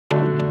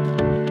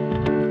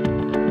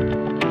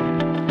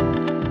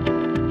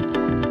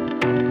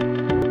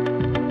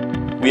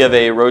We have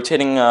a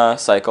rotating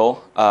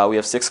cycle. We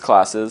have 6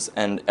 classes,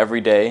 and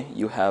every day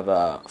you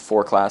have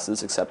 4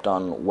 classes except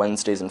on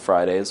Wednesdays and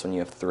Fridays when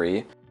you have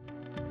 3.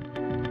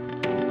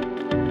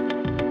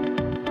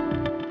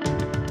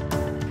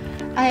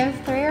 I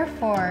have 3 or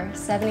 4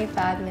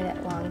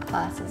 75-minute long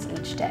classes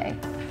each day.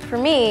 For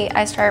me,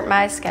 I start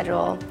my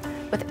schedule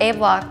with A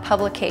block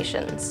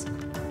publications.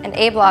 An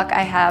A block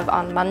I have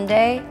on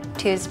Monday,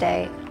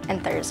 Tuesday,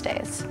 and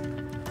Thursdays.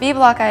 B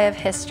block I have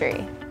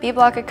history. B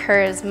block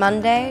occurs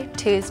Monday,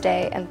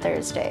 Tuesday, and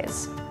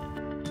Thursdays.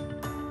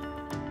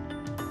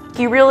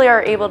 You really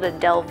are able to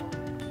delve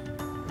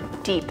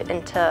deep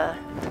into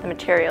the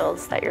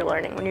materials that you're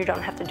learning when you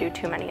don't have to do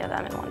too many of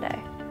them in one day.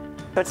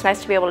 So it's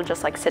nice to be able to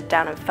just sit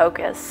down and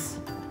focus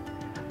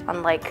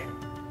on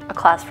a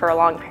class for a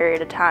long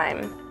period of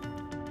time.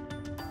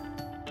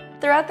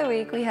 Throughout the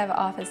week, we have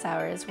office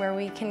hours where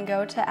we can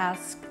go to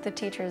ask the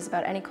teachers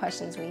about any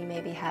questions we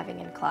may be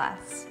having in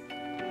class.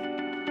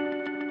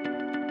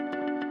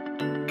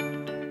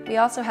 We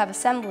also have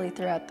assembly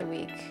throughout the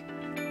week.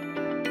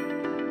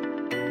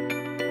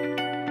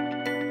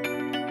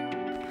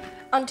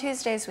 On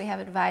Tuesdays, we have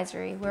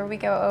advisory, where we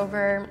go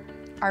over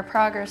our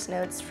progress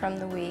notes from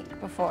the week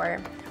before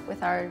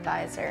with our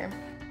advisor.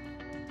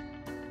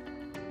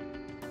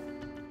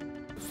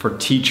 For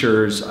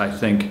teachers, I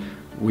think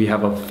we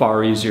have a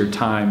far easier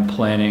time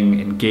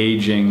planning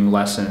engaging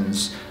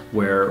lessons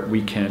where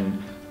we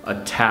can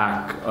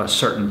attack a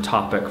certain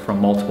topic from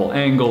multiple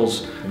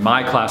angles.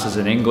 My class is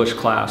an English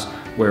class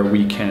where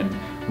we can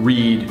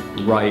read,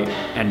 write,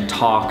 and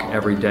talk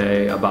every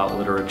day about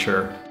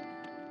literature.